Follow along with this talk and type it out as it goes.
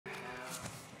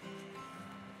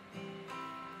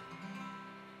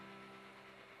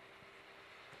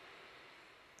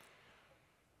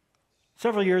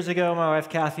Several years ago, my wife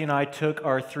Kathy and I took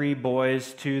our three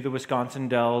boys to the Wisconsin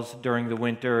Dells during the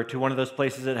winter, to one of those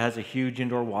places that has a huge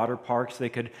indoor water park so they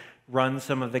could run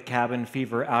some of the cabin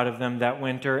fever out of them that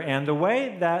winter. And the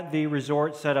way that the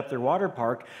resort set up their water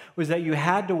park was that you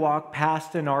had to walk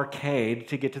past an arcade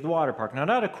to get to the water park. Now,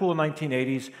 not a cool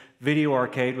 1980s video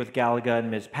arcade with Galaga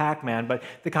and Ms. Pac-Man, but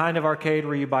the kind of arcade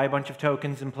where you buy a bunch of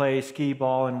tokens and play skee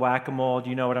ball and whack-a-mole. Do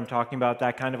you know what I'm talking about?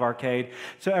 That kind of arcade.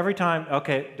 So every time,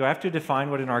 okay, do I have to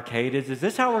define what an arcade is? Is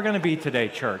this how we're going to be today,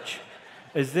 church?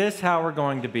 Is this how we're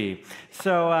going to be?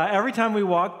 So every time we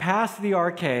walk past the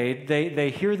arcade, they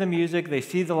hear the music, they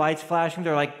see the lights flashing,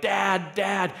 they're like,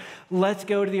 Dad, let's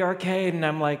go to the arcade. And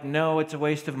I'm like, no, it's a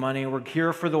waste of money. We're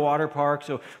here for the water park.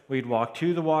 So we'd walk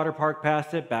to the water park,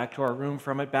 past it, back to our room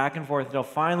from it, back and forth, until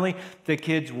finally the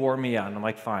kids wore me out. And I'm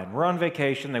like, fine, we're on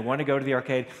vacation. They want to go to the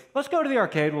arcade. Let's go to the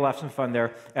arcade. We'll have some fun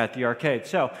there at the arcade.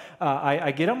 So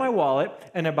I get out my wallet,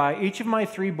 and I buy each of my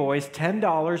three boys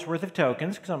 $10 worth of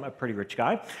tokens, because I'm a pretty rich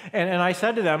guy. And I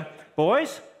said to them,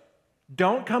 boys,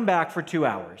 don't come back for 2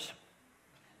 hours.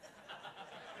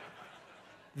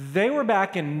 They were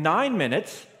back in 9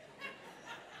 minutes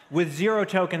with 0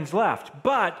 tokens left,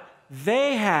 but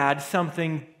they had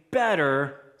something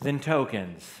better than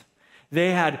tokens.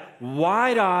 They had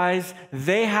wide eyes,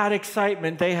 they had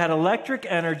excitement, they had electric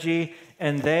energy,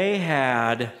 and they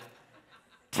had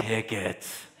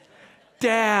tickets.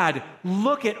 Dad,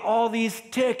 look at all these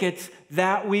tickets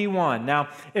that we won. Now,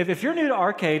 if you're new to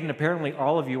arcade, and apparently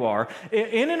all of you are,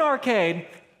 in an arcade,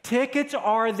 tickets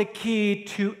are the key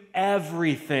to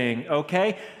everything,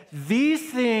 okay?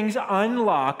 These things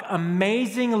unlock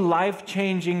amazing,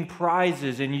 life-changing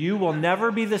prizes, and you will never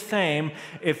be the same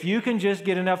if you can just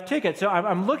get enough tickets. So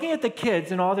I'm looking at the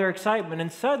kids and all their excitement,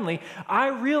 and suddenly I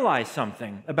realize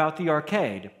something about the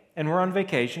arcade. And we're on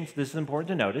vacation, so this is important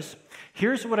to notice.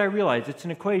 Here's what I realized. It's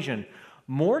an equation.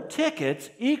 More tickets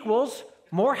equals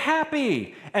more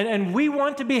happy. And we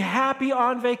want to be happy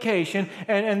on vacation,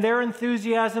 and their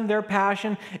enthusiasm, their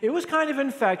passion, it was kind of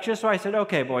infectious. So I said,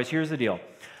 okay, boys, here's the deal.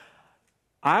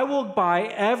 I will buy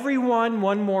everyone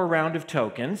one more round of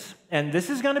tokens, and this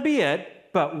is going to be it.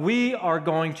 But we are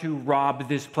going to rob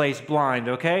this place blind,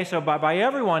 okay? So by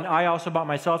everyone, I also bought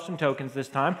myself some tokens this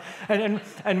time. And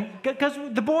because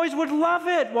the boys would love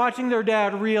it, watching their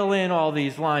dad reel in all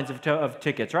these lines of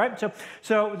tickets, right?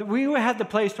 So we had the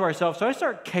place to ourselves. So I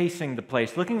start casing the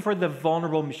place, looking for the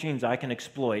vulnerable machines I can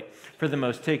exploit for the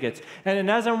most tickets.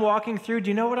 And as I'm walking through, do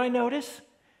you know what I notice?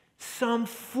 Some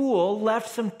fool left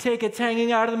some tickets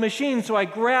hanging out of the machine. So I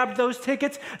grabbed those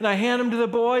tickets and I hand them to the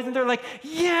boys, and they're like,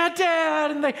 yeah,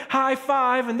 Dad, and they high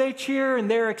five and they cheer and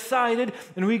they're excited.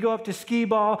 And we go up to skee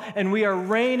ball and we are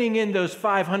reining in those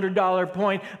 $500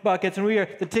 point buckets, and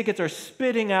the tickets are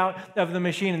spitting out of the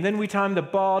machine. And then we time the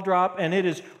ball drop and it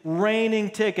is raining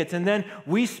tickets. And then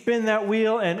we spin that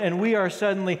wheel and we are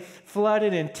suddenly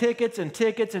flooded in tickets and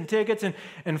tickets and tickets.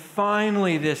 And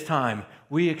finally this time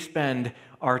we expend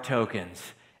our tokens.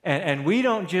 And we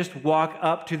don't just walk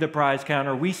up to the prize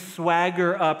counter, we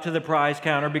swagger up to the prize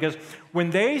counter, because when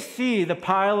they see the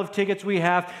pile of tickets we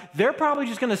have, they're probably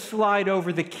just going to slide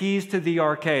over the keys to the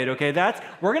arcade, okay?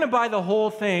 We're going to buy the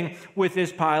whole thing with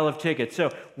this pile of tickets.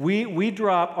 So we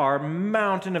drop our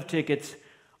mountain of tickets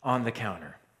on the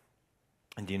counter.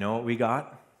 And do you know what we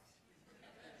got?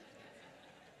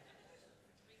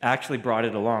 Actually brought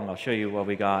it along. I'll show you what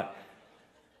we got.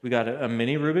 We got a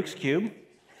mini Rubik's Cube.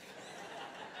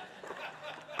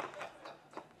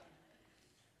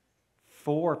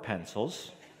 4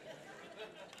 pencils,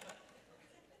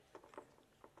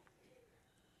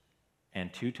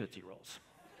 and 2 Tootsie Rolls.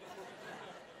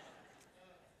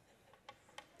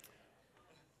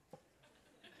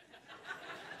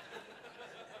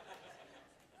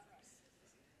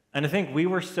 And I think we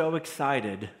were so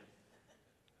excited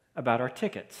about our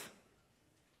tickets.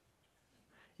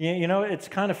 You know, it's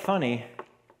kind of funny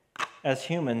as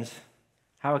humans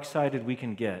how excited we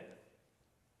can get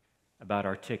about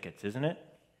our tickets, isn't it?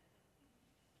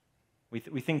 We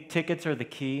think tickets are the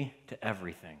key to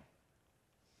everything.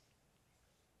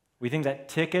 We think that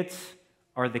tickets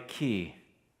are the key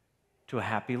to a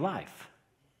happy life.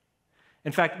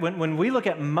 In fact, when we look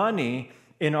at money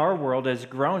in our world as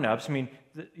grown-ups, I mean,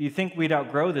 you think we'd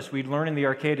outgrow this, we'd learn in the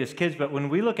arcade as kids, but when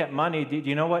we look at money, do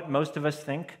you know what most of us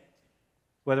think?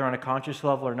 Whether on a conscious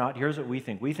level or not, here's what we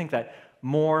think. We think that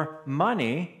more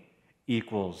money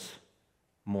equals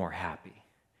more happy.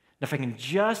 And if I can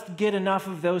just get enough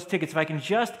of those tickets, if I can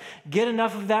just get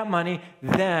enough of that money,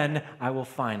 then I will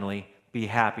finally be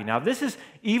happy. Now, this is,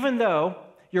 even though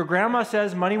your grandma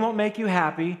says money won't make you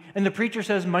happy, and the preacher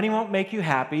says money won't make you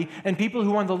happy, and people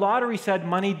who won the lottery said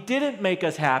money didn't make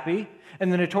us happy,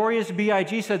 and the notorious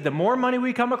B.I.G. said the more money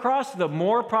we come across, the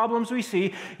more problems we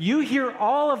see. You hear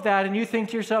all of that and you think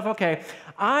to yourself, okay,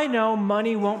 I know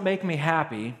money won't make me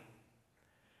happy,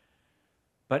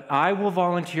 but I will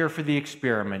volunteer for the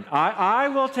experiment. I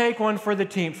will take one for the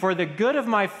team. For the good of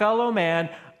my fellow man,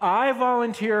 I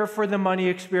volunteer for the money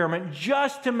experiment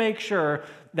just to make sure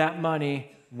that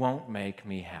money won't make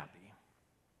me happy.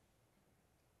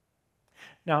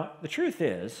 Now, the truth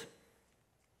is,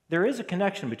 there is a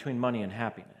connection between money and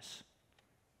happiness.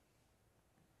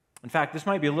 In fact, this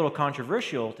might be a little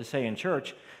controversial to say in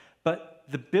church, but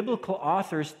the biblical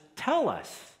authors tell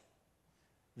us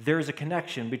there's a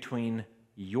connection between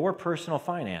your personal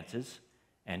finances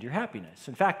and your happiness.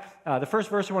 In fact, the first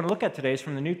verse I want to look at today is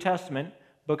from the New Testament,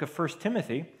 book of 1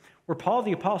 Timothy, where Paul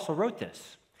the Apostle wrote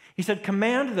this. He said,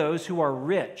 command those who are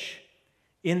rich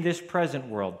in this present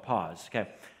world. Pause. Okay.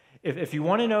 If you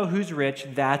want to know who's rich,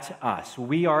 that's us.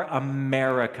 We are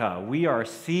America. We are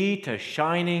sea to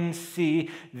shining sea,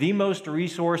 the most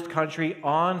resourced country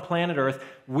on planet Earth.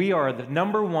 We are the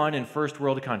number one in first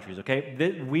world countries,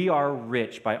 okay? We are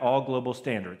rich by all global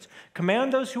standards.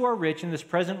 Command those who are rich in this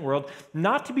present world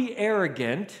not to be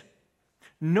arrogant,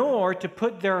 nor to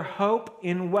put their hope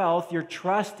in wealth, your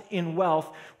trust in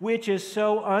wealth, which is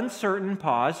so uncertain.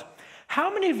 Pause.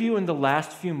 How many of you in the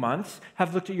last few months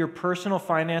have looked at your personal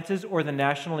finances or the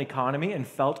national economy and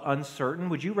felt uncertain?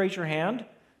 Would you raise your hand?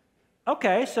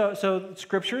 Okay, so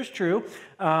Scripture is true.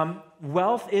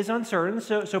 Wealth is uncertain,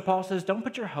 so Paul says don't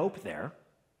put your hope there.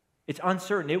 It's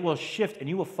uncertain. It will shift and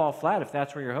you will fall flat if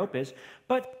that's where your hope is.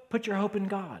 But put your hope in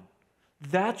God.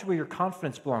 That's where your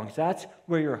confidence belongs. That's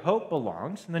where your hope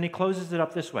belongs. And then he closes it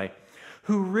up this way.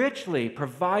 Who richly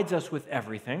provides us with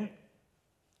everything.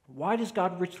 Why does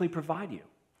God richly provide you?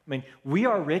 I mean, we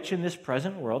are rich in this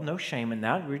present world. No shame in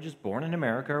that. We're just born in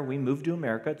America, or we moved to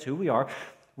America. It's who we are.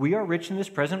 We are rich in this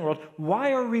present world.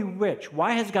 Why are we rich?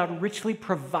 Why has God richly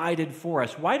provided for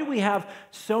us? Why do we have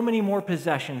so many more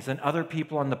possessions than other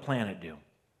people on the planet do?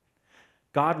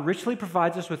 God richly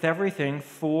provides us with everything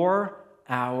for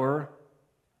our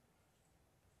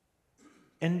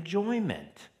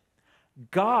enjoyment.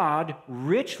 God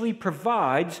richly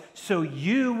provides so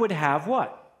you would have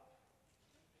what?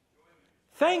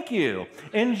 Thank you.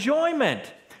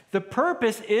 Enjoyment. The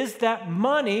purpose is that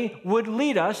money would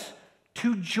lead us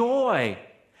to joy.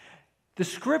 The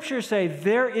scriptures say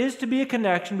there is to be a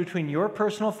connection between your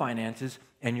personal finances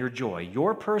and your joy,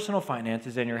 your personal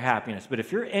finances and your happiness. But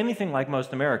if you're anything like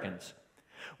most Americans,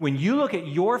 when you look at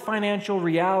your financial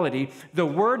reality, the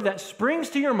word that springs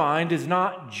to your mind is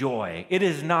not joy. It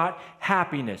is not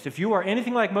happiness. If you are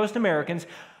anything like most Americans,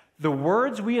 the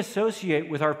words we associate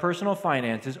with our personal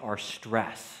finances are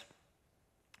stress,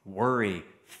 worry,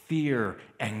 fear,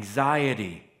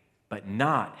 anxiety, but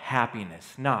not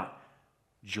happiness, not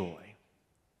joy.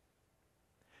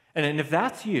 And if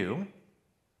that's you,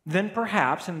 then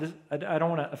perhaps, and this, I don't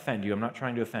want to offend you, I'm not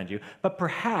trying to offend you, but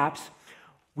perhaps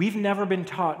we've never been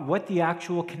taught what the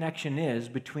actual connection is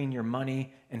between your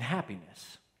money and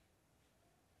happiness.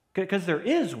 Because there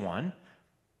is one,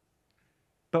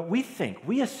 but we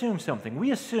assume something. We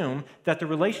assume that the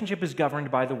relationship is governed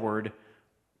by the word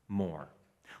more.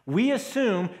 We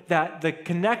assume that the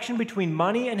connection between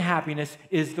money and happiness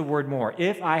is the word more.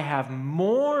 If I have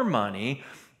more money,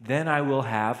 then I will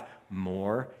have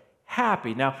more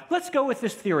happy. Now, let's go with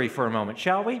this theory for a moment,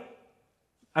 shall we?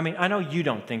 I mean, I know you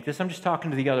don't think this. I'm just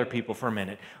talking to the other people for a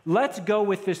minute. Let's go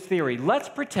with this theory. Let's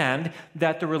pretend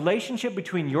that the relationship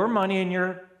between your money and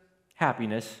your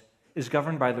happiness is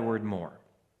governed by the word more.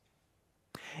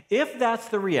 If that's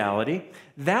the reality,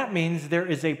 that means there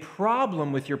is a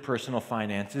problem with your personal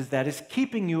finances that is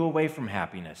keeping you away from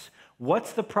happiness.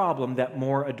 What's the problem that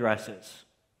more addresses?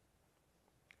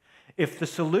 If the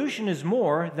solution is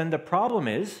more, then the problem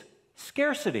is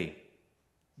scarcity.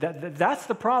 That's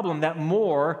the problem that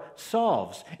more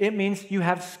solves. It means you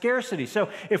have scarcity. So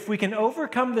if we can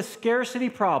overcome the scarcity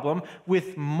problem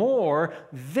with more,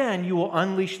 then you will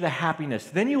unleash the happiness.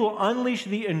 Then you will unleash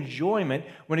the enjoyment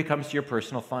when it comes to your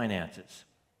personal finances.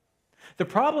 The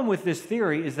problem with this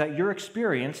theory is that your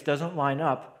experience doesn't line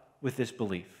up with this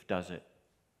belief, does it?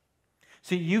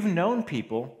 See, you've known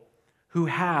people who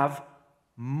have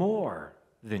more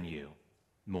than you.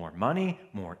 More money,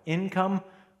 more income,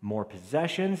 more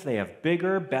possessions. They have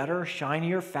bigger, better,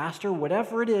 shinier, faster,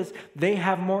 whatever it is, they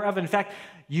have more of. In fact,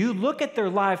 you look at their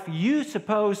life, you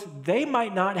suppose they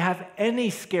might not have any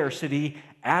scarcity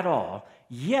at all,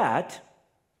 yet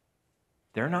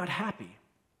they're not happy.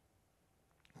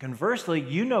 Conversely,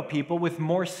 you know people with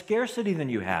more scarcity than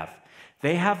you have.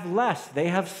 They have less, they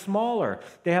have smaller,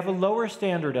 they have a lower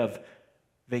standard of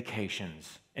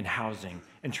vacations and housing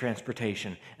and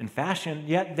transportation and fashion,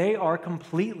 yet they are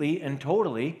completely and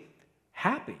totally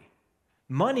happy.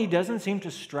 Money doesn't seem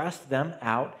to stress them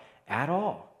out at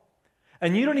all.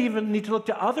 And you don't even need to look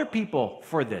to other people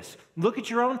for this. Look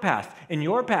at your own past. In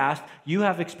your past, you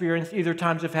have experienced either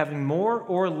times of having more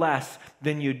or less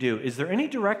than you do. Is there any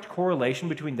direct correlation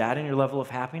between that and your level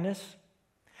of happiness?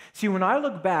 See, when I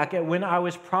look back at when I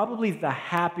was probably the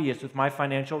happiest with my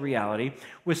financial reality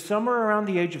was somewhere around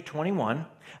the age of 21.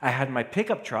 I had my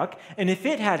pickup truck, and if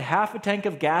it had half a tank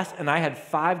of gas and I had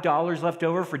 $5 left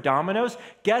over for Domino's,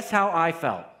 guess how I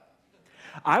felt?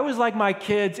 I was like my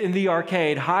kids in the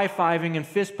arcade, high-fiving and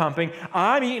fist-pumping.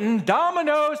 I'm eating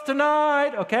Domino's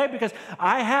tonight, okay? Because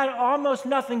I had almost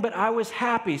nothing, but I was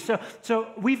happy. So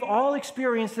we've all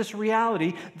experienced this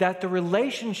reality that the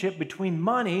relationship between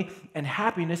money and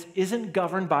happiness isn't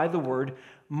governed by the word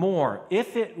more.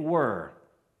 If it were,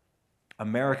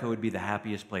 America would be the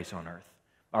happiest place on earth.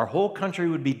 Our whole country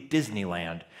would be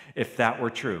Disneyland if that were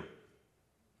true.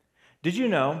 Did you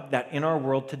know that in our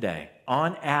world today,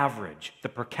 on average, the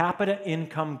per capita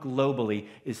income globally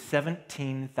is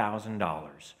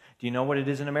 $17,000? Do you know what it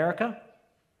is in America?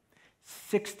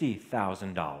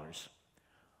 $60,000.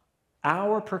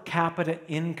 Our per capita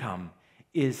income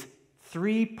is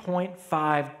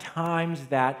 3.5 times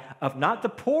that of not the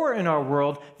poor in our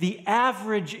world, the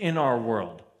average in our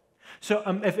world. So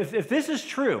if this is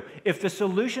true, if the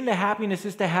solution to happiness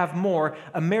is to have more,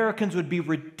 Americans would be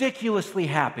ridiculously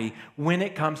happy when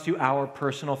it comes to our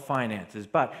personal finances.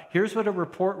 But here's what a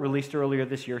report released earlier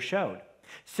this year showed.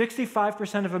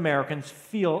 65% of Americans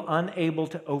feel unable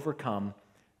to overcome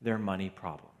their money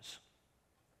problems.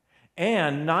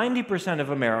 And 90%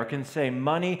 of Americans say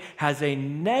money has a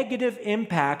negative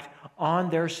impact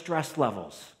on their stress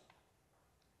levels.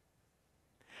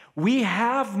 We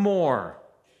have more.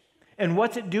 And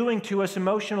what's it doing to us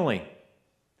emotionally?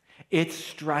 It's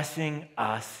stressing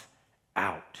us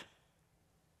out.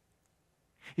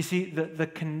 You see, the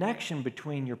connection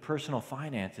between your personal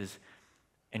finances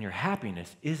and your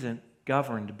happiness isn't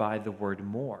governed by the word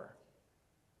more.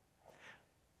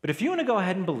 But if you want to go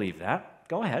ahead and believe that,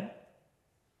 go ahead.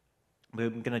 But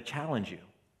I'm going to challenge you.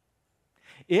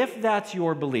 If that's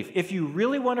your belief, if you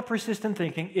really want to persist in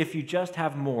thinking, if you just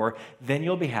have more, then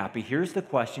you'll be happy. Here's the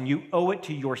question. You owe it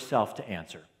to yourself to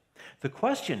answer. The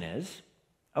question is,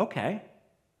 okay,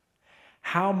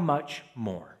 how much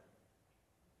more?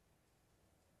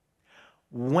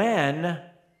 When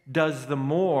does the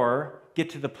more get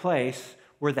to the place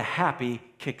where the happy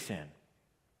kicks in?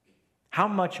 How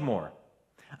much more?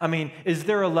 I mean, is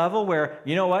there a level where,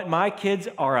 you know what, my kids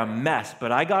are a mess,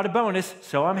 but I got a bonus,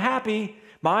 so I'm happy.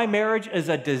 My marriage is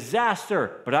a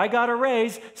disaster, but I got a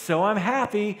raise, so I'm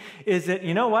happy. Is it,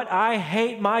 you know what, I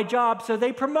hate my job, so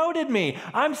they promoted me.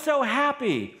 I'm so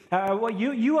happy.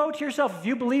 You owe it to yourself if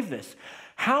you believe this.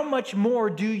 How much more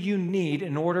do you need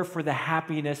in order for the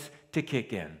happiness to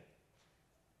kick in?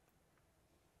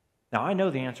 Now, I know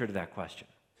the answer to that question.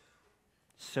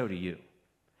 So do you.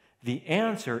 The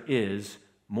answer is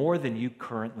more than you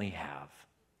currently have.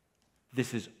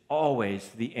 This is always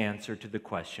the answer to the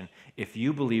question if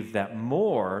you believe that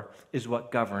more is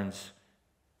what governs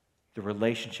the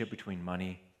relationship between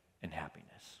money and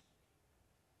happiness.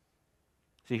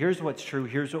 See, here's what's true.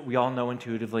 Here's what we all know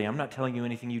intuitively. I'm not telling you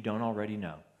anything you don't already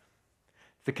know.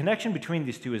 The connection between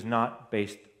these two is not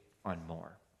based on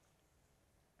more.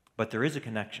 But there is a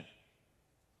connection.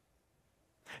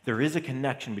 There is a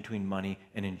connection between money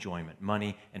and enjoyment,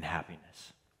 money and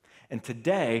happiness. And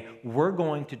today, we're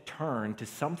going to turn to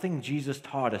something Jesus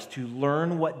taught us to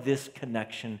learn what this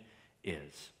connection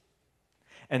is.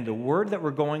 And the word that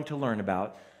we're going to learn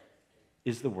about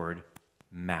is the word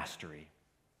mastery.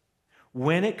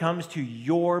 When it comes to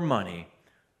your money,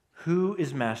 who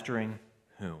is mastering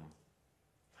whom?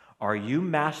 Are you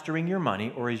mastering your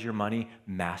money, or is your money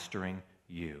mastering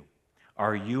you?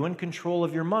 Are you in control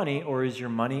of your money, or is your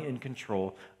money in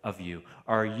control of you?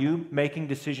 Are you making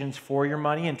decisions for your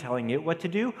money and telling it what to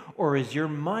do, or is your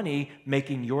money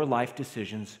making your life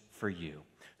decisions for you?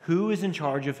 Who is in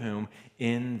charge of whom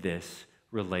in this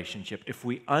relationship? If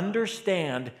we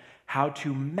understand how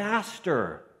to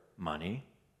master money,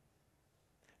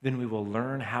 then we will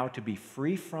learn how to be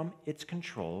free from its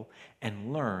control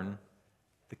and learn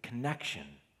the connection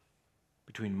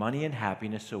between money and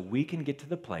happiness so we can get to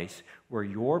the place where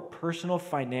your personal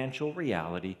financial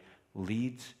reality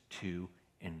leads to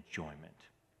enjoyment.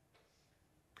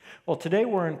 Well, today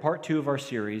we're in part 2 of our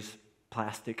series,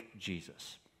 Plastic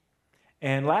Jesus.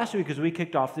 And last week, as we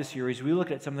kicked off this series, we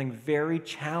looked at something very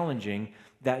challenging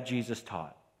that Jesus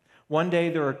taught. One day,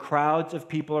 there were crowds of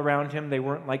people around him. They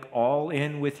weren't like all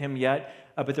in with him yet,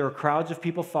 but there were crowds of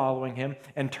people following him.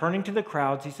 And turning to the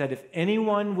crowds, he said, if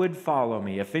anyone would follow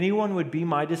me, if anyone would be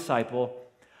my disciple,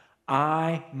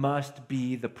 I must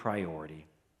be the priority.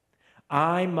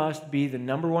 I must be the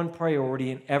number one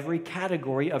priority in every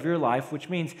category of your life, which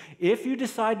means if you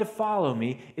decide to follow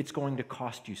me, it's going to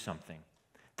cost you something.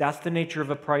 That's the nature of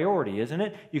a priority, isn't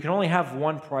it? You can only have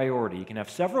one priority. You can have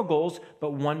several goals,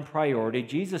 but one priority.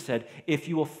 Jesus said, if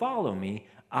you will follow me,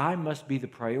 I must be the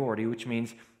priority, which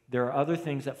means there are other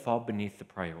things that fall beneath the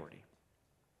priority.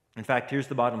 In fact, here's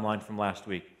the bottom line from last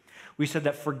week. We said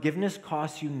that forgiveness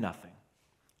costs you nothing.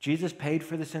 Jesus paid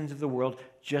for the sins of the world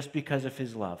just because of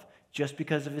his love, just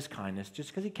because of his kindness, just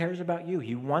because he cares about you.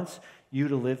 He wants you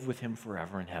to live with him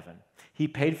forever in heaven. He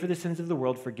paid for the sins of the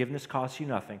world. Forgiveness costs you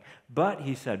nothing. But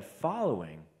he said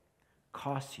following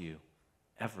costs you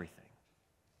everything,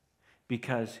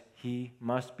 because he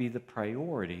must be the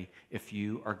priority if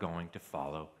you are going to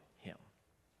follow him.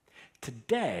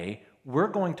 Today, we're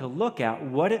going to look at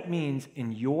what it means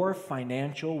in your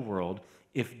financial world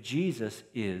if Jesus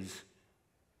is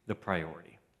the priority.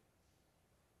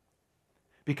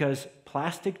 Because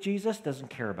plastic Jesus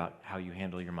doesn't care about how you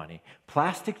handle your money.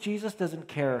 Plastic Jesus doesn't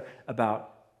care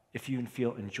about if you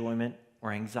feel enjoyment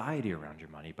or anxiety around your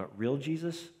money. But real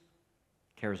Jesus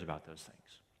cares about those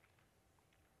things.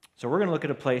 So we're going to look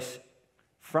at a place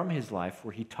from his life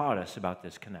where he taught us about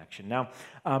this connection. Now,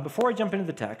 before I jump into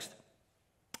the text,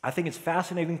 I think it's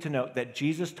fascinating to note that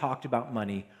Jesus talked about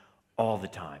money all the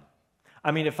time. I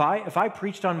mean, if I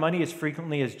preached on money as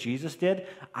frequently as Jesus did,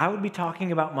 I would be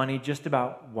talking about money just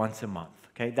about once a month,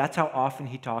 okay? That's how often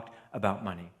he talked about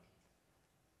money.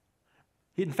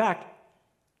 In fact,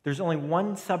 there's only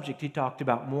one subject he talked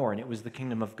about more, and it was the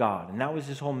kingdom of God, and that was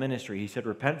his whole ministry. He said,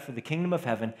 repent, for the kingdom of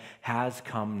heaven has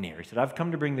come near. He said, I've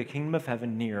come to bring the kingdom of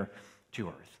heaven near to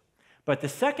earth. But the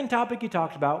second topic he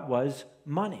talked about was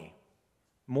money,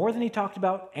 more than he talked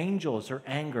about angels or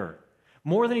anger,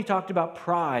 more than he talked about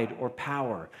pride or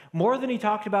power, more than he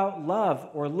talked about love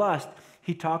or lust.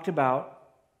 He talked about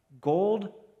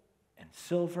gold and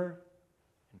silver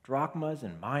and drachmas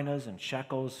and minas and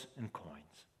shekels and coins.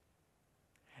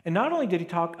 And not only did he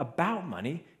talk about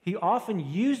money, he often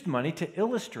used money to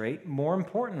illustrate more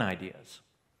important ideas.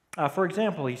 For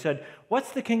example, he said,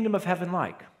 what's the kingdom of heaven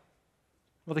like?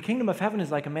 Well, the kingdom of heaven is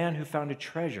like a man who found a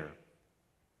treasure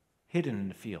hidden in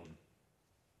the field.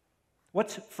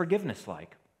 What's forgiveness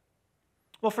like?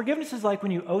 Well, forgiveness is like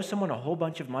when you owe someone a whole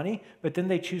bunch of money, but then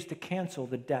they choose to cancel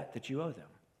the debt that you owe them.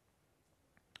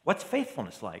 What's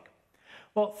faithfulness like?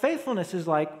 Well, faithfulness is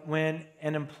like when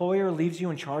an employer leaves you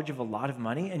in charge of a lot of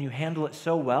money and you handle it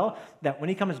so well that when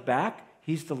he comes back,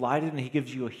 he's delighted and he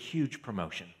gives you a huge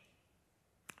promotion.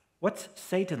 What's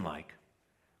Satan like?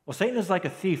 Well, Satan is like a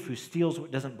thief who steals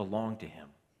what doesn't belong to him.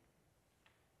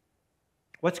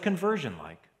 What's conversion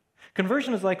like?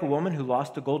 Conversion is like a woman who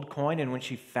lost a gold coin, and when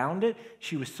she found it,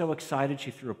 she was so excited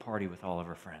she threw a party with all of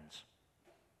her friends.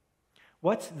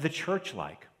 What's the church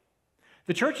like?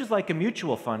 The church is like a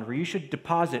mutual fund where you should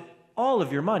deposit all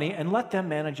of your money and let them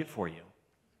manage it for you.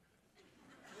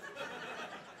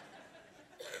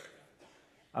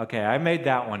 Okay, I made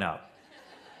that one up.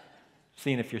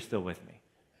 Seeing if you're still with me.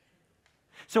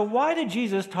 So why did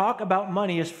Jesus talk about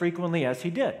money as frequently as he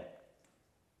did?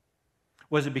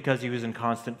 Was it because he was in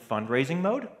constant fundraising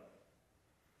mode?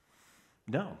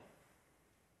 No.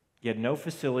 He had no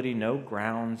facility, no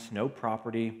grounds, no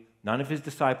property. None of his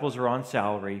disciples are on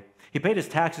salary. He paid his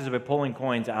taxes by pulling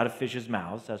coins out of fishes'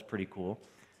 mouths. That's pretty cool.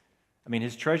 I mean,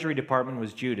 his treasury department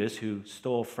was Judas, who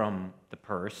stole from the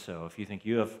purse. So if you think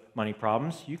you have money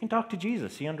problems, you can talk to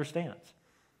Jesus. He understands.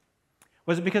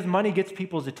 Was it because money gets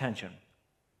people's attention?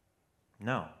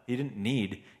 No. He didn't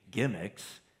need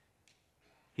gimmicks.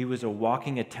 He was a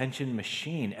walking attention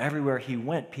machine. Everywhere he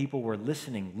went, people were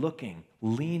listening, looking,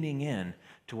 leaning in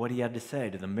to what he had to say,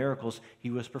 to the miracles he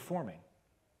was performing.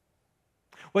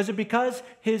 Was it because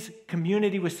his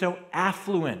community was so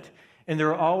affluent and there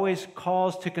were always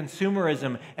calls to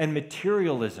consumerism and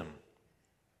materialism?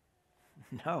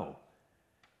 No.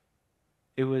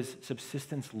 It was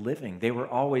subsistence living. They were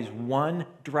always one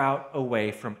drought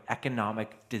away from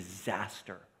economic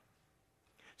disaster.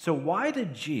 So why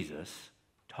did Jesus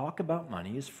talk about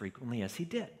money as frequently as he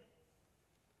did?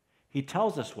 He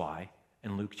tells us why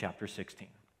in Luke chapter 16.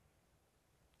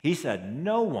 He said,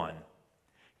 no one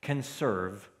can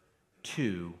serve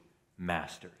two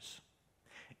masters.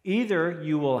 Either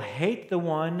you will hate the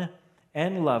one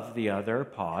and love the other.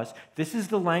 Pause. This is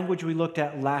the language we looked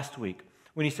at last week.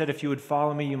 when he said, if you would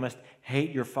follow me, you must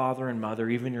hate your father and mother,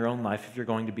 even your own life, if you're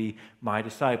going to be my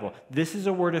disciple. This is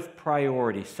a word of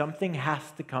priority. Something has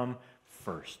to come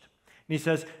first. And he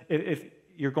says, if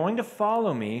you're going to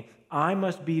follow me, I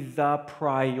must be the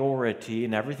priority,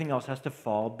 and everything else has to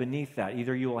fall beneath that.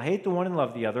 Either you will hate the one and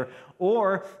love the other,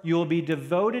 or you will be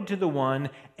devoted to the one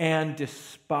and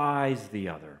despise the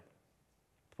other.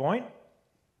 Point?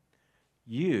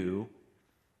 You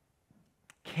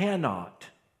cannot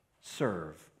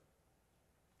serve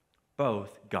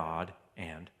both God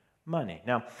and money.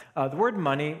 Now, the word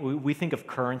money, we think of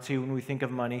currency when we think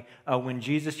of money. When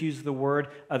Jesus used the word,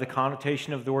 the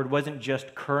connotation of the word wasn't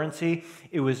just currency.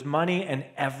 It was money and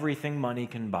everything money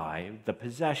can buy. The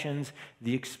possessions,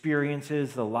 the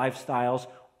experiences, the lifestyles,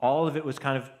 all of it was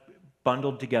kind of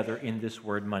bundled together in this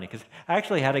word money. Because I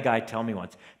actually had a guy tell me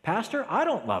once, Pastor, I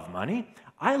don't love money.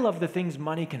 I love the things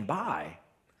money can buy.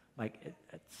 Like, it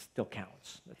still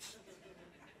counts. It's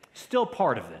still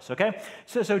part of this, okay?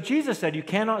 So Jesus said you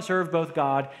cannot serve both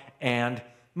God and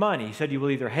money. He said you will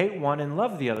either hate one and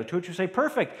love the other. To which you say,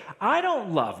 perfect. I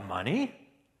don't love money.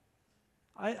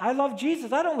 I love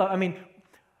Jesus.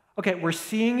 Okay, we're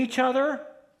seeing each other,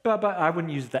 but I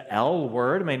wouldn't use the L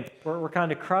word. I mean, we're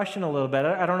kind of crushing a little bit.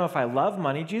 I don't know if I love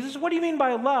money. Jesus, what do you mean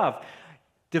by love?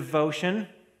 Devotion.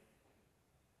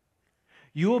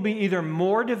 You will be either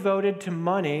more devoted to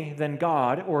money than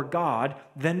God or God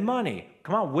than money.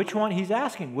 Come on, which one? He's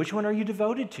asking, which one are you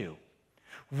devoted to?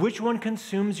 Which one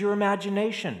consumes your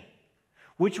imagination?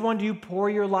 Which one do you pour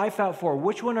your life out for?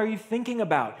 Which one are you thinking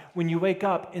about when you wake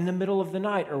up in the middle of the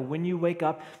night or when you wake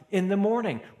up in the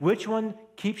morning? Which one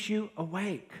keeps you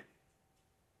awake?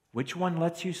 Which one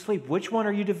lets you sleep? Which one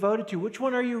are you devoted to? Which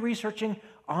one are you researching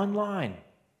online?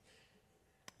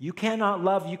 You cannot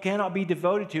love, you cannot be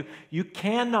devoted to, you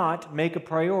cannot make a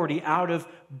priority out of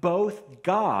both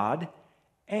God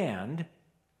and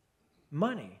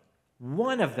money.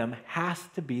 One of them has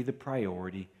to be the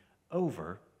priority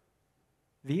over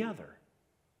the other.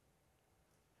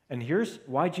 And here's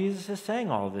why Jesus is saying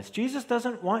all of this. Jesus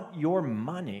doesn't want your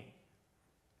money.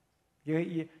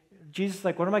 Jesus is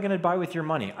like, what am I going to buy with your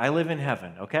money? I live in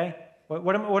heaven, okay?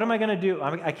 What am I going to do?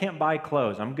 I can't buy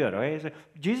clothes. I'm good. Okay? So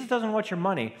Jesus doesn't want your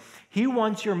money. He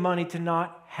wants your money to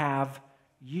not have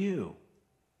you.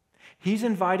 He's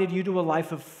invited you to a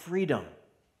life of freedom.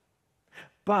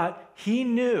 But he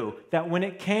knew that when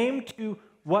it came to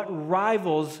what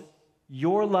rivals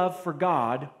your love for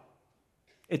God,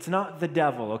 it's not the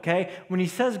devil, okay? When he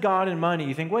says God and money,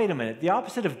 you think, wait a minute, the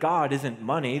opposite of God isn't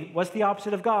money. What's the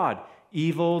opposite of God?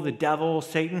 Evil, the devil,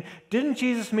 Satan. Didn't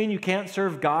Jesus mean you can't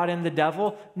serve God and the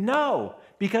devil? No,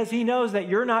 because he knows that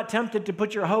you're not tempted to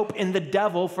put your hope in the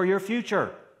devil for your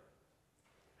future.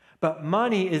 But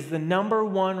money is the number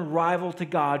one rival to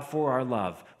God for our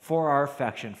love, for our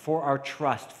affection, for our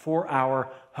trust, for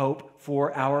our hope,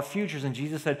 for our futures. And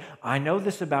Jesus said, I know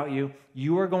this about you.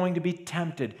 You are going to be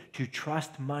tempted to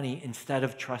trust money instead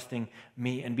of trusting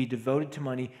me and be devoted to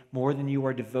money more than you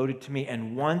are devoted to me.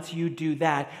 And once you do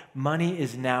that, money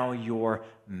is now your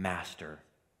master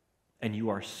and you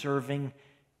are serving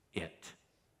it.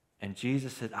 And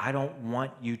Jesus said, I don't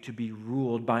want you to be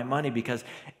ruled by money because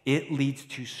it leads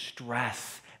to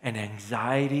stress and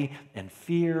anxiety and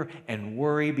fear and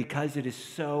worry because it is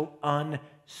so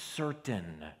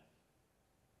uncertain.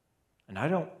 And I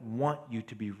don't want you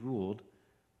to be ruled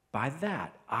by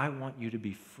that. I want you to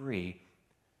be free.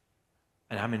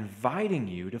 And I'm inviting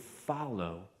you to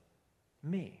follow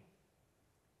me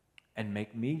and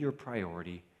make me your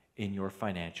priority in your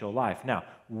financial life. Now,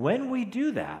 when we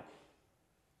do that,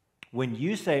 when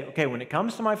you say, okay, when it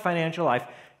comes to my financial life,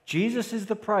 Jesus is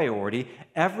the priority,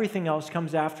 everything else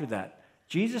comes after that.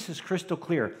 Jesus is crystal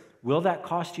clear. Will that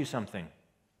cost you something?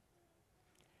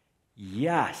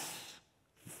 Yes.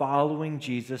 Following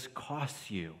Jesus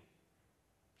costs you.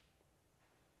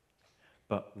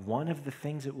 But one of the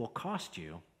things it will cost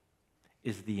you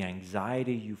is the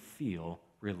anxiety you feel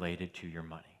related to your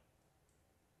money.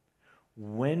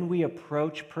 When we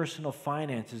approach personal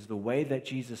finances the way that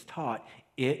Jesus taught,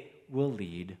 it will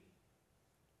lead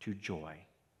to joy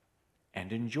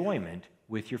and enjoyment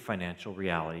with your financial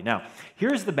reality. Now,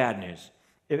 here's the bad news.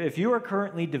 If you are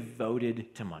currently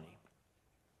devoted to money,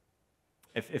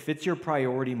 if it's your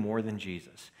priority more than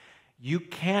Jesus, you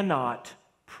cannot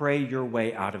pray your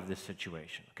way out of this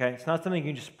situation, okay? It's not something you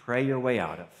can just pray your way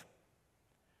out of.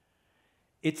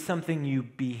 It's something you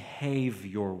behave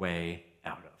your way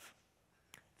out of.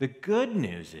 The good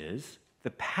news is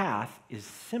the path is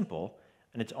simple,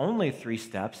 and it's only 3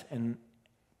 steps, and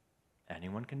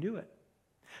anyone can do it.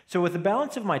 So with the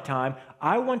balance of my time,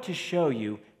 I want to show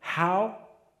you how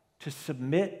to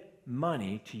submit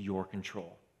money to your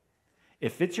control.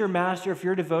 If it's your master, if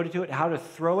you're devoted to it, how to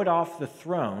throw it off the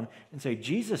throne and say,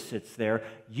 Jesus sits there,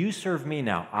 you serve me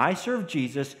now. I serve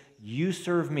Jesus, you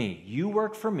serve me. You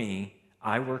work for me,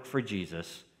 I work for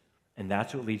Jesus. And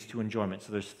that's what leads to enjoyment.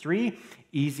 So there's 3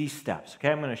 easy steps. Okay,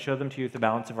 I'm going to show them to you with the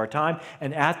balance of our time.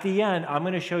 And at the end, I'm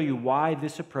going to show you why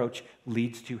this approach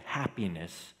leads to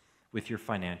happiness with your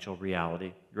financial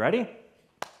reality. You ready?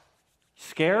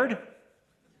 Scared?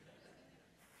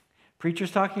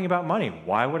 Preacher's talking about money.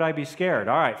 Why would I be scared?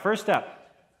 All right, first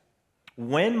step.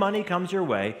 When money comes your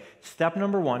way, step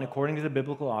number 1, according to the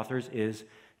biblical authors, is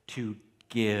to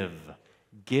give.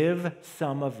 Give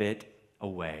some of it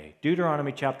away.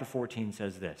 Deuteronomy chapter 14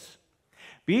 says this: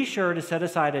 be sure to set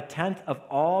aside 1/10 of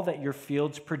all that your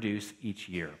fields produce each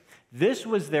year. This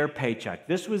was their paycheck.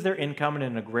 This was their income in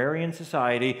an agrarian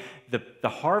society. The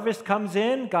harvest comes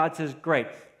in. God says, great,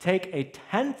 take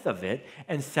 1/10 of it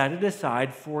and set it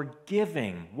aside for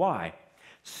giving. Why?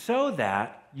 So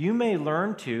that you may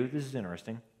learn to, this is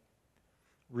interesting,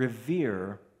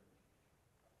 revere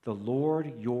the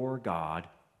Lord your God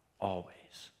always.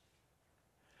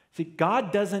 See,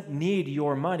 God doesn't need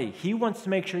your money. He wants to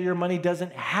make sure your money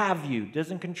doesn't have you,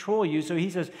 doesn't control you. So he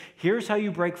says, here's how you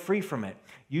break free from it.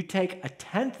 You take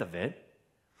 1/10 of it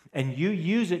and you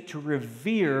use it to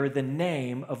revere the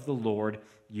name of the Lord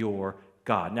your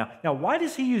God. Now, why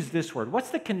does he use this word?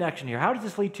 What's the connection here? How does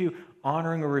this lead to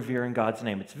honoring or revering God's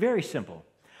name? It's very simple.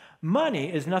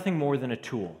 Money is nothing more than a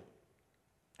tool.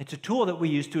 It's a tool that we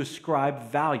use to ascribe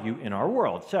value in our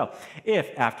world. So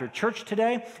if after church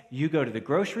today, you go to the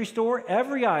grocery store,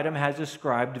 every item has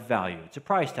ascribed value. It's a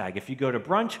price tag. If you go to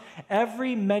brunch,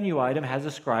 every menu item has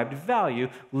ascribed value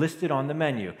listed on the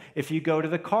menu. If you go to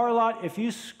the car lot, if you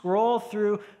scroll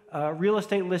through real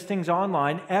estate listings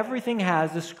online, everything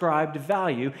has ascribed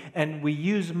value, and we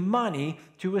use money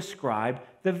to ascribe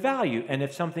the value. And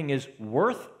if something is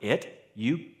worth it,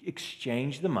 you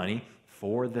exchange the money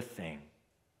for the thing.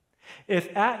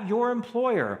 If at your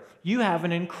employer you have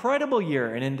an incredible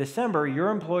year and in December your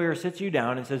employer sits you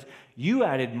down and says, you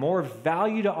added more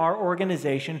value to our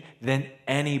organization than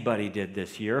anybody did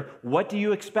this year, what do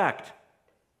you expect?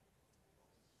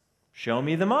 Show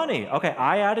me the money. Okay,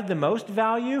 I added the most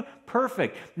value.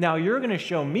 Perfect. Now you're going to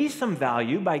show me some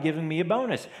value by giving me a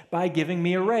bonus, by giving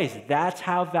me a raise. That's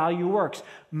how value works.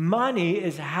 Money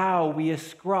is how we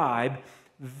ascribe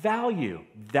value.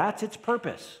 That's its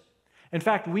purpose. In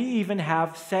fact, we even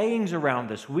have sayings around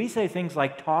this. We say things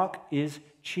like, talk is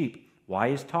cheap. Why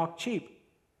is talk cheap?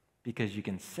 Because you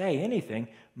can say anything.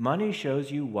 Money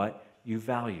shows you what you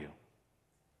value.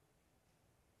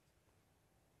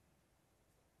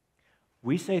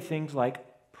 We say things like,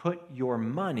 put your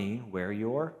money where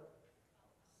your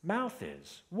mouth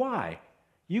is. Why?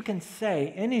 You can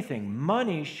say anything.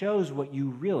 Money shows what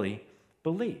you really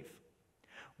believe.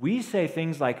 We say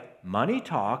things like, money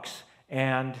talks,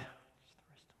 and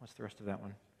what's the rest of that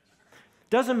one?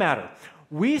 Doesn't matter.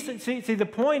 We see, the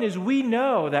point is we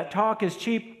know that talk is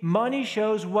cheap. Money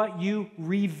shows what you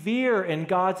revere. And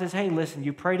God says, hey, listen,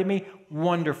 you pray to me?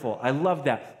 Wonderful. I love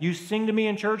that. You sing to me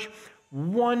in church?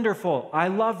 Wonderful. I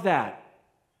love that.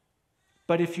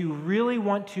 But if you really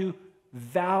want to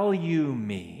value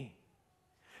me,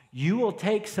 you will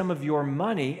take some of your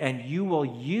money and you will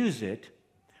use it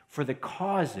for the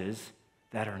causes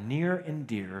that are near and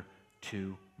dear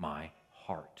to my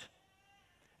heart.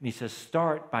 And he says,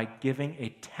 start by giving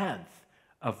 1/10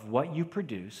 of what you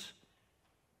produce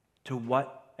to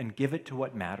what, and give it to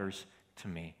what matters to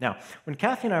me. Now, when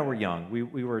Kathy and I were young, we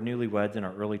were newlyweds in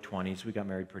our early 20s. We got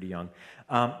married pretty young.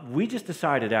 We just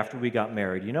decided after we got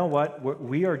married, you know what?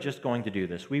 We are just going to do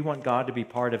this. We want God to be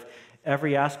part of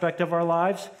every aspect of our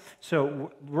lives.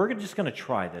 So we're just going to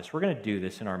try this. We're going to do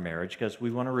this in our marriage because we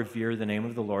want to revere the name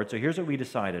of the Lord. So here's what we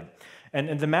decided.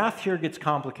 And the math here gets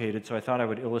complicated, so I thought I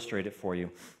would illustrate it for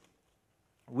you.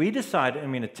 We decided,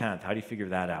 1/10, how do you figure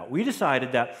that out? We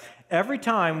decided that every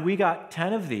time we got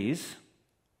 10 of these,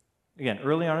 again,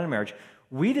 early on in marriage,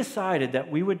 we decided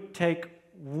that we would take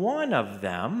one of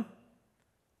them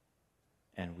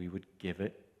and we would give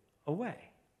it away.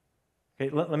 Okay,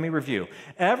 let me review.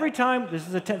 Every time, this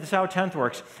is how 1/10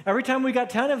 works. Every time we got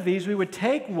 10 of these, we would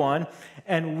take one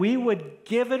and we would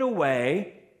give it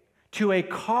away to a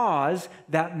cause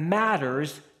that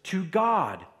matters to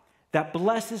God, that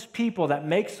blesses people, that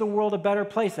makes the world a better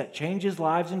place, that changes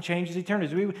lives and changes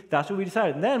eternities. That's what we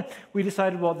decided. And then we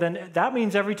decided, well, then that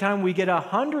means every time we get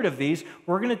 100 of these,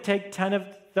 we're going to take 10 of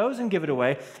those and give it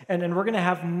away, and then we're going to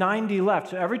have 90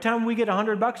 left. So every time we get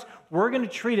 $100, we're going to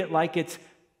treat it like it's,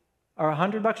 or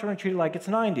 $100, we're going to treat it like it's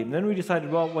 90. And then we decided,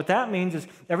 well, what that means is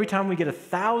every time we get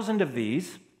 1,000 of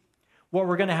these, what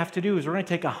we're going to have to do is we're going to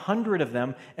take 100 of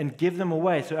them and give them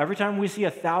away. So every time we see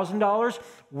 $1,000,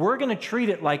 we're going to treat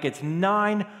it like it's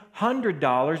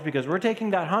 $900 because we're taking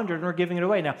that 100 and we're giving it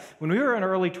away. Now, when we were in our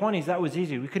early 20s, that was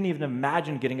easy. We couldn't even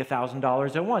imagine getting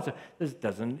 $1,000 at once. So this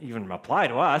doesn't even apply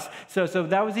to us. So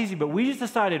that was easy. But we just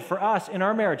decided for us in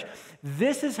our marriage,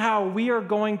 this is how we are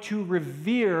going to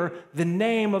revere the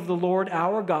name of the Lord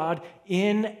our God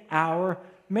in our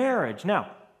marriage.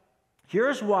 Now,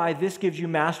 here's why this gives you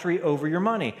mastery over your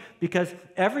money. Because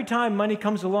every time money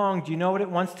comes along, do you know what it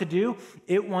wants to do?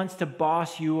 It wants to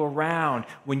boss you around.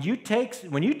 When you take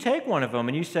one of them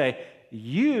and you say,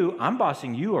 I'm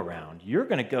bossing you around. You're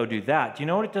going to go do that. Do you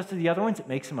know what it does to the other ones? It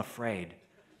makes them afraid.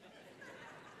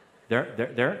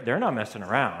 They're not messing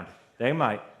around. They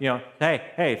might,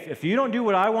 hey, if you don't do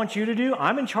what I want you to do,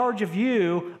 I'm in charge of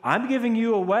you. I'm giving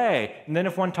you away. And then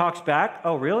if one talks back,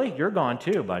 oh, really? You're gone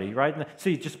too, buddy, right?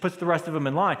 See, it just puts the rest of them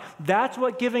in line. That's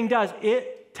what giving does.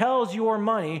 It tells your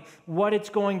money what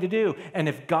it's going to do. And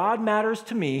if God matters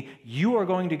to me, you are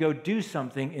going to go do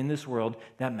something in this world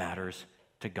that matters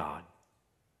to God.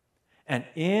 And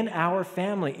in our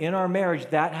family, in our marriage,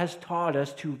 that has taught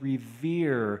us to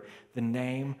revere the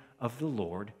name of the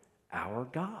Lord our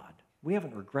God. We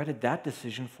haven't regretted that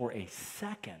decision for a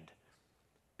second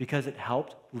because it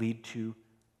helped lead to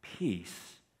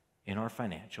peace in our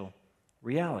financial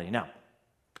reality. Now,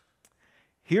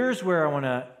 here's where I want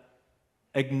to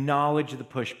acknowledge the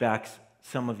pushbacks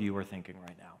some of you are thinking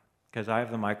right now, because I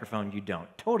have the microphone, you don't.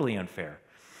 Totally unfair.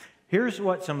 Here's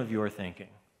what some of you are thinking.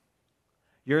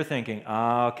 You're thinking,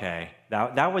 okay,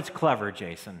 that was clever,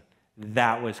 Jason.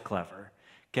 That was clever.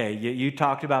 Okay, you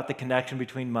talked about the connection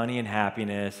between money and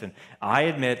happiness, and I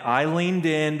admit I leaned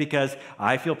in because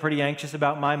I feel pretty anxious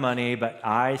about my money, but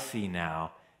I see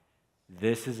now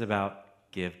this is about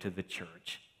give to the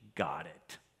church. Got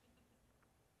it.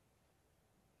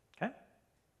 Okay?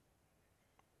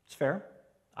 It's fair.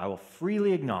 I will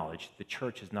freely acknowledge the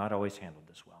church has not always handled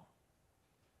this well.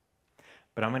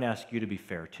 But I'm going to ask you to be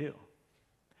fair too.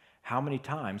 How many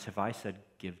times have I said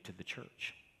give to the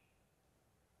church?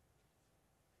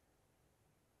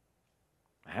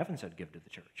 I haven't said give to the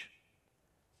church.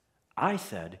 I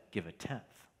said give a tenth.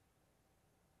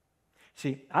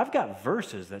 See, I've got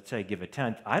verses that say give a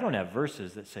tenth. I don't have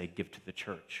verses that say give to the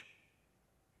church.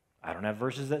 I don't have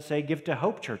verses that say give to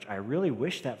Hope Church. I really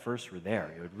wish that verse were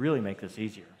there. It would really make this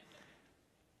easier.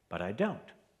 But I don't.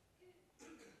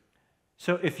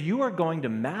 So if you are going to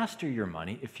master your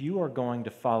money, if you are going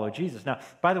to follow Jesus. Now,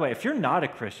 by the way, if you're not a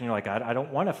Christian, you're like, I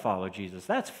don't want to follow Jesus,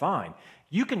 that's fine.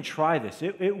 You can try this.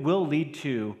 It will lead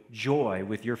to joy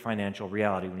with your financial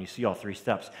reality when you see all three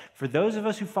steps. For those of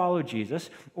us who follow Jesus,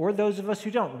 or those of us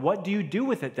who don't, what do you do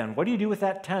with it then? What do you do with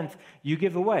that tenth you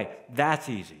give away? That's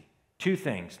easy. Two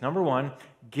things. Number one,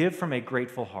 give from a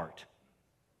grateful heart.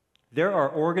 There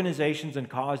are organizations and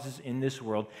causes in this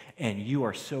world, and you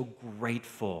are so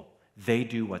grateful they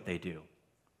do what they do.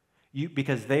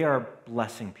 Because they are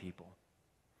blessing people.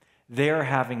 They are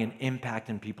having an impact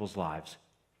in people's lives.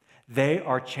 They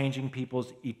are changing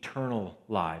people's eternal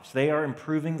lives. They are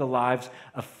improving the lives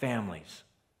of families.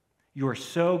 You are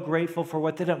so grateful for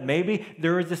what they do. Maybe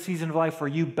there is a season of life where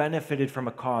you benefited from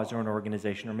a cause or an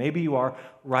organization, or maybe you are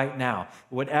right now.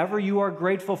 Whatever you are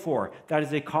grateful for, that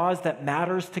is a cause that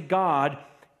matters to God,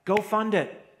 go fund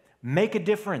it. Make a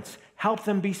difference. Help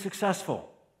them be successful.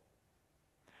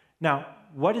 Now,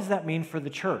 what does that mean for the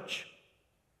church?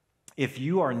 If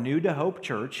you are new to Hope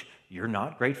Church, you're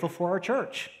not grateful for our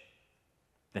church,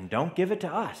 then don't give it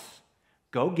to us.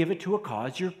 Go give it to a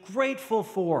cause you're grateful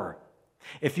for.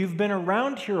 If you've been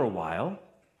around here a while,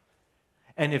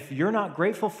 and if you're not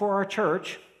grateful for our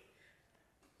church,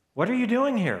 what are you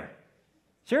doing here?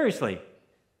 Seriously,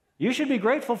 you should be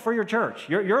grateful for your church.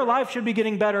 Your life should be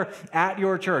getting better at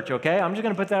your church, okay? I'm just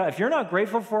going to put that out. If you're not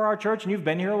grateful for our church and you've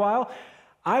been here a while,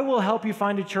 I will help you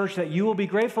find a church that you will be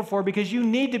grateful for, because you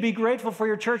need to be grateful for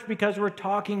your church, because we're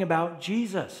talking about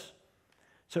Jesus.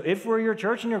 So if we're your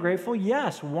church and you're grateful,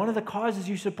 yes, one of the causes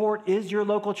you support is your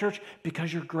local church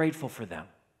because you're grateful for them.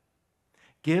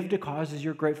 Give to causes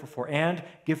you're grateful for, and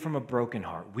give from a broken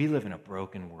heart. We live in a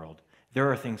broken world. There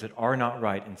are things that are not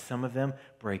right, and some of them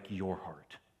break your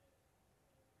heart.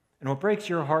 And what breaks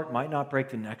your heart might not break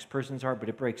the next person's heart, but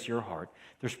it breaks your heart.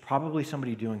 There's probably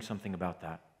somebody doing something about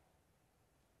that.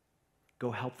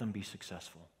 Go help them be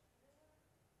successful.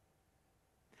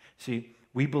 See,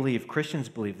 Christians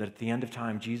believe that at the end of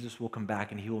time, Jesus will come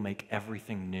back and he will make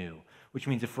everything new, which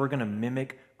means if we're going to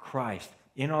mimic Christ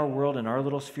in our world, in our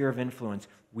little sphere of influence,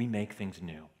 we make things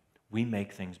new. We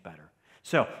make things better.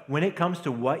 So when it comes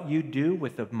to what you do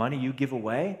with the money you give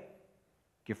away,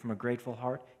 give from a grateful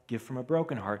heart, give from a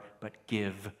broken heart, but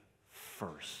give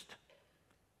first.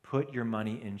 Put your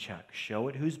money in check. Show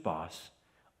it who's boss.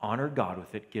 Honor God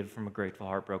with it. Give from a grateful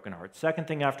heart, broken heart. Second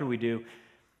thing after we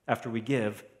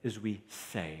give, is we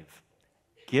save.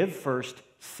 Give first,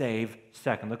 save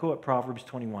second. Look at what Proverbs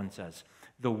 21 says.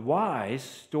 The wise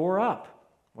store up.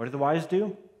 What do the wise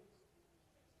do?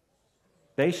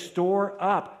 They store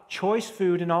up choice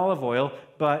food and olive oil,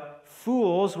 but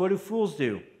fools, what do fools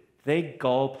do? They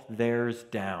gulp theirs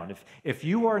down. If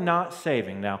you are not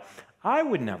saving, now, I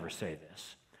would never say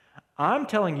this. I'm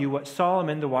telling you what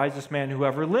Solomon, the wisest man who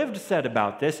ever lived, said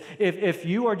about this. If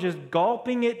you are just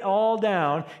gulping it all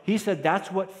down, he said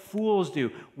that's what fools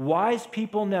do. Wise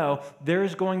people know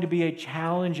there's going to be a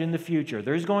challenge in the future.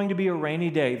 There's going to be a rainy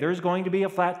day. There's going to be a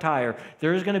flat tire.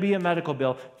 There's going to be a medical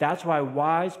bill. That's why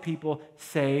wise people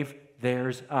save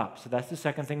theirs up. So that's the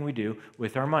second thing we do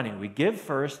with our money. We give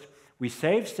first, we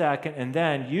save second, and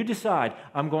then you decide,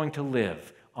 I'm going to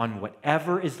live on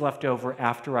whatever is left over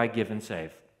after I give and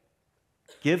save.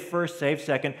 Give first, save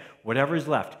second, whatever is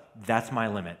left. That's my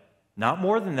limit. Not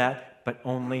more than that, but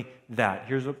only that.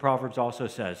 Here's what Proverbs also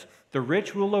says. The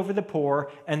rich rule over the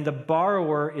poor, and the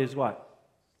borrower is what?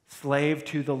 Slave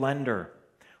to the lender.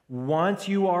 Once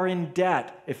you are in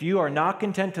debt, if you are not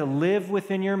content to live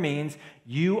within your means,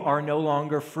 you are no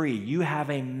longer free. You have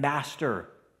a master,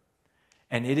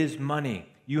 and it is money.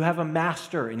 You have a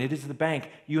master, and it is the bank.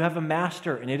 You have a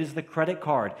master, and it is the credit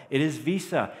card. It is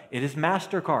Visa. It is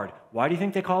MasterCard. Why do you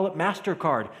think they call it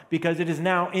MasterCard? Because it is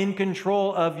now in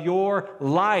control of your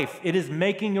life. It is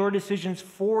making your decisions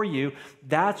for you.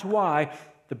 That's why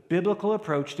the biblical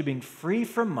approach to being free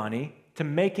from money, to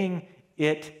making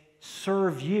it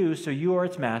serve you so you are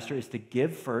its master, is to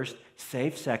give first,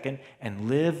 save second, and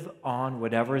live on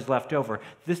whatever is left over.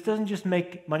 This doesn't just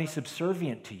make money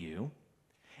subservient to you.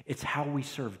 It's how we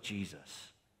serve Jesus.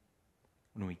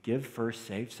 When we give first,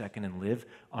 save second, and live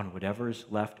on whatever is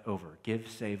left over. Give,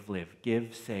 save, live.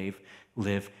 Give, save,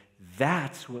 live.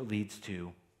 That's what leads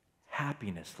to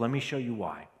happiness. Let me show you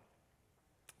why.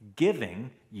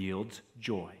 Giving yields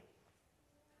joy.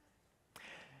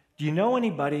 Do you know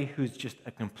anybody who's just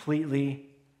a completely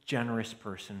generous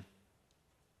person?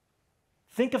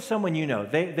 Think of someone you know.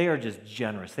 They are just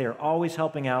generous. They are always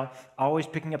helping out, always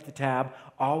picking up the tab,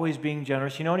 always being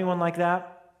generous. You know anyone like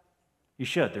that? You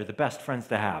should. They're the best friends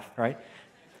to have, right?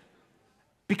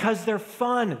 Because they're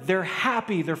fun, they're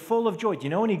happy, they're full of joy. Do you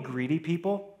know any greedy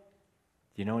people?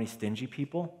 Do you know any stingy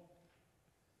people?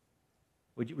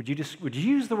 Would you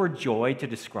use the word joy to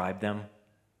describe them?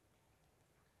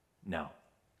 No.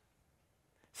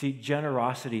 See,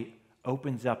 generosity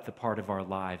opens up the part of our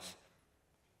lives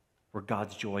where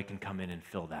God's joy can come in and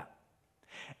fill that.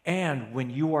 And when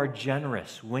you are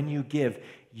generous, when you give,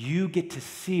 you get to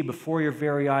see before your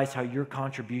very eyes how your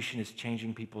contribution is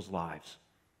changing people's lives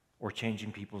or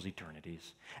changing people's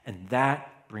eternities. And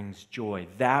that brings joy.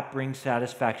 That brings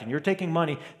satisfaction. You're taking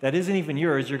money that isn't even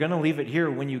yours. You're going to leave it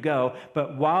here when you go.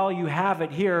 But while you have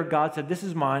it here, God said, this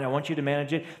is mine. I want you to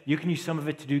manage it. You can use some of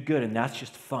it to do good. And that's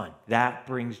just fun. That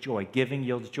brings joy. Giving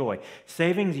yields joy.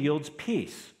 Savings yields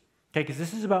peace. Okay, because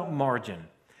this is about margin.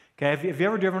 Okay, have you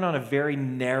ever driven on a very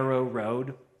narrow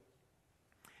road?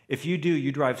 If you do,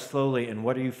 you drive slowly, and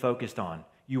what are you focused on?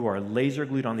 You are laser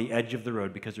glued on the edge of the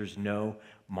road because there's no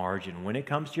margin. When it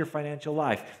comes to your financial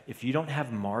life, if you don't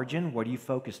have margin, what are you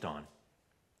focused on?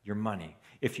 Your money.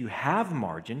 If you have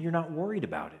margin, you're not worried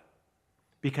about it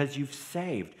because you've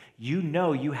saved. You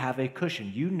know you have a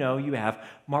cushion. You know you have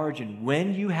margin.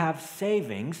 When you have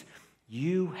savings,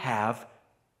 you have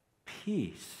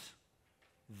peace.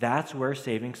 That's where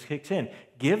savings kicks in.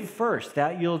 Give first,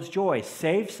 that yields joy.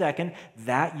 Save second,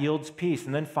 that yields peace.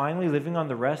 And then finally, living on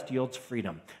the rest yields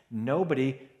freedom.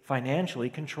 Nobody financially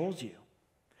controls you.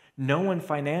 No one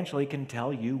financially can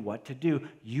tell you what to do.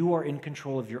 You are in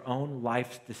control of your own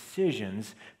life's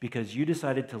decisions because you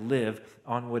decided to live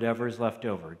on whatever is left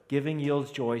over. Giving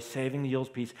yields joy, saving yields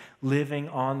peace, living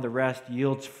on the rest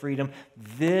yields freedom.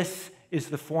 This is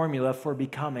the formula for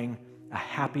becoming a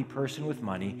happy person with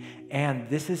money, and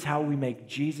this is how we make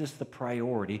Jesus the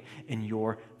priority in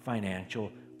your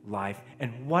financial life.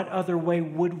 And what other way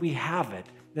would we have it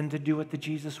than to do it the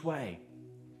Jesus way?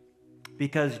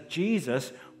 Because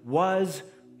Jesus was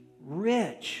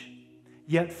rich,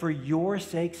 yet for your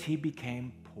sakes he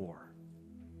became poor.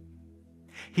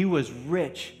 He was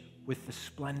rich with the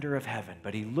splendor of heaven,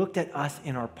 but he looked at us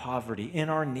in our poverty, in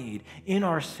our need, in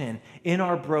our sin, in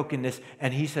our brokenness,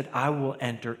 and he said, I will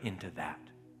enter into that.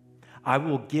 I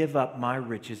will give up my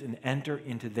riches and enter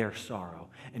into their sorrow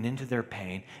and into their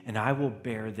pain, and I will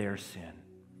bear their sin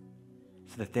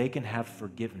so that they can have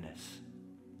forgiveness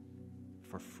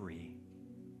for free.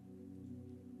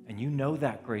 And you know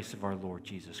that grace of our Lord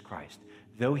Jesus Christ.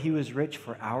 Though he was rich,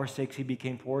 for our sakes he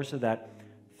became poor, so that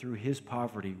through his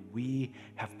poverty we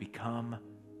have become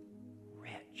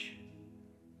rich.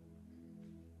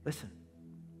 Listen,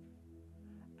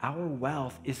 our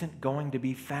wealth isn't going to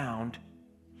be found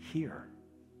here.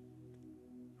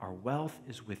 Our wealth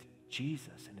is with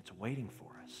Jesus, and it's waiting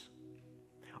for us.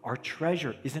 Our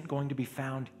treasure isn't going to be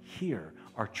found here.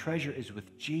 Our treasure is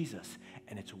with Jesus,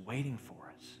 and it's waiting for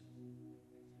us.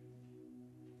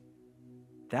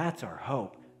 That's our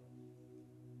hope.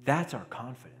 That's our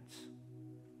confidence.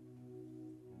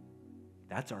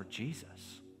 That's our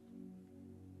Jesus.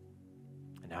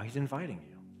 And now he's inviting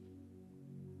you.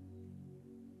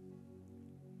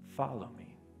 Follow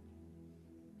me.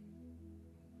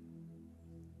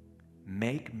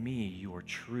 Make me your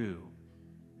true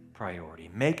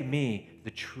priority. Make me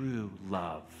the true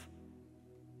love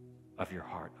of your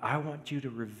heart. I want you to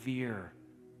revere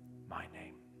my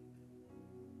name.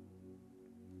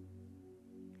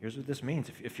 Here's what this means.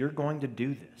 If you're going to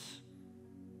do this,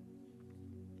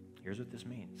 here's what this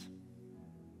means.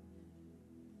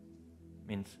 It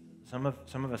means some of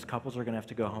us couples are going to have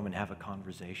to go home and have a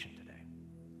conversation today.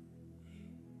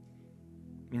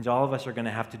 It means all of us are going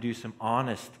to have to do some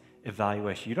honest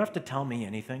evaluation. You don't have to tell me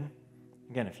anything.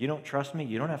 Again, if you don't trust me,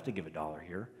 you don't have to give $1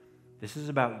 here. This is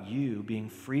about you being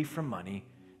free from money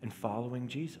and following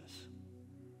Jesus.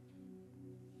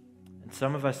 And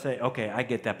some of us say, okay, I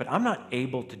get that, but I'm not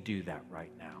able to do that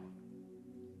right now.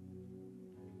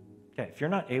 Okay, if you're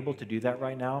not able to do that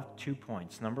right now, 2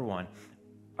 points. Number one,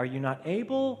 are you not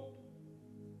able,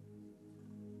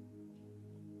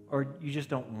 or you just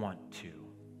don't want to?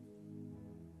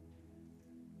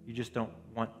 You just don't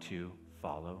want to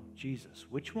follow Jesus.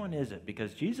 Which one is it?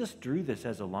 Because Jesus drew this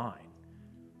as a line.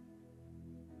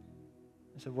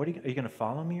 I said, are you going to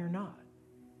follow me or not?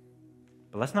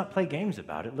 But let's not play games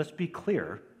about it. Let's be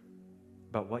clear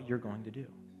about what you're going to do.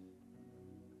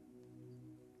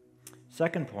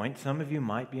 Second point, some of you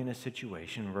might be in a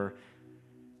situation where,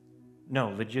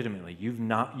 no, legitimately, you've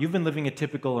been living a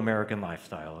typical American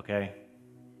lifestyle, okay?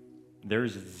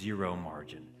 There's zero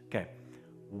margin. Okay,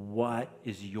 what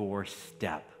is your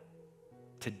step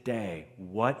today?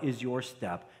 What is your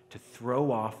step to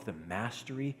throw off the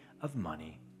mastery of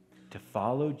money, to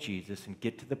follow Jesus and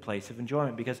get to the place of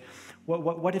enjoyment? Because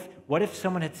what if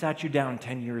someone had sat you down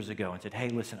 10 years ago and said, hey,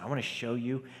 listen, I want to show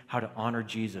you how to honor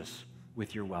Jesus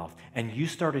with your wealth, and you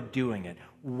started doing it?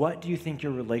 What do you think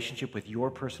your relationship with your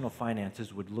personal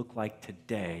finances would look like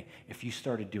today if you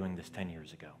started doing this 10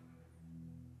 years ago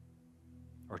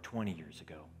or 20 years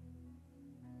ago?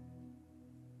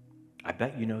 I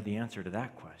bet you know the answer to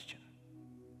that question.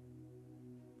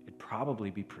 It'd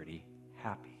probably be pretty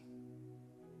happy.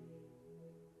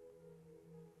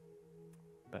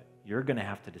 But you're going to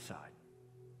have to decide.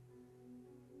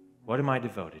 What am I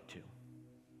devoted to?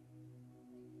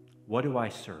 What do I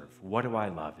serve? What do I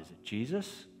love? Is it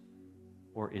Jesus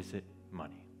or is it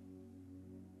money?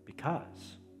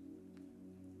 Because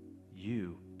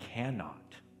you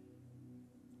cannot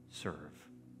serve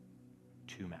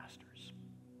two masters.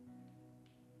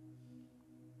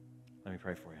 Let me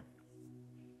pray for you.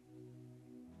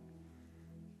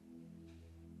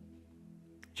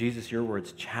 Jesus, your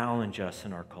words challenge us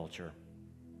in our culture,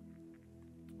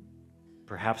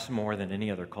 perhaps more than any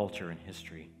other culture in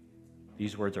history.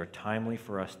 These words are timely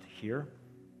for us to hear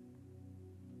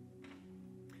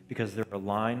because they're a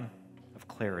line of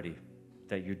clarity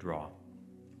that you draw.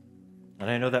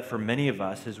 And I know that for many of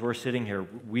us, as we're sitting here,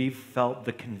 we've felt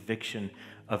the conviction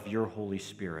of your Holy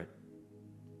Spirit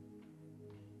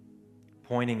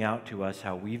pointing out to us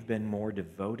how we've been more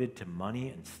devoted to money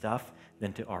and stuff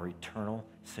than to our eternal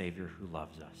Savior who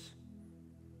loves us.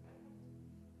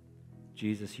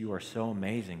 Jesus, you are so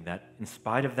amazing that in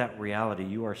spite of that reality,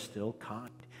 you are still kind.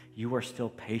 You are still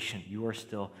patient. You are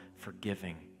still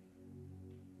forgiving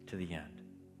to the end.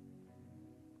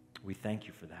 We thank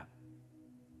you for that.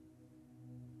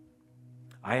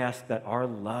 I ask that our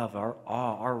love, our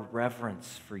awe, our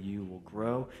reverence for you will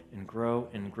grow and grow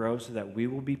and grow so that we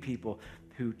will be people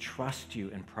who trust you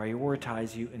and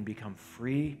prioritize you and become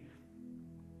free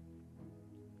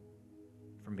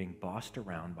from being bossed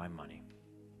around by money.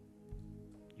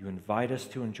 You invite us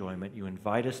to enjoyment. You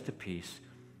invite us to peace.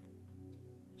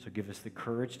 So give us the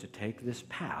courage to take this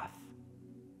path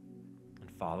and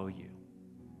follow you.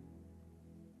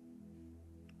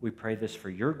 We pray this for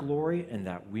your glory and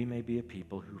that we may be a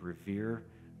people who revere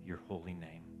your holy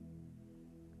name.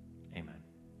 Amen.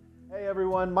 Hey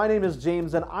everyone, my name is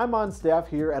James and I'm on staff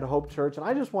here at Hope Church, and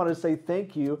I just wanted to say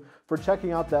thank you for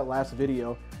checking out that last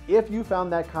video. If you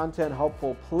found that content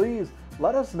helpful, please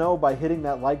let us know by hitting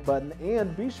that like button,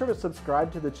 and be sure to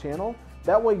subscribe to the channel.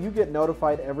 That way you get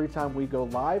notified every time we go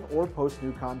live or post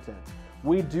new content.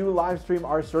 We do live stream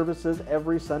our services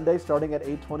every Sunday starting at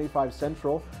 8:25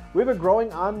 Central. We have a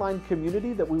growing online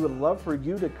community that we would love for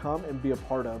you to come and be a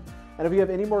part of. And if you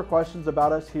have any more questions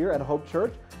about us here at Hope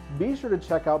Church, be sure to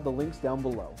check out the links down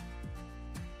below.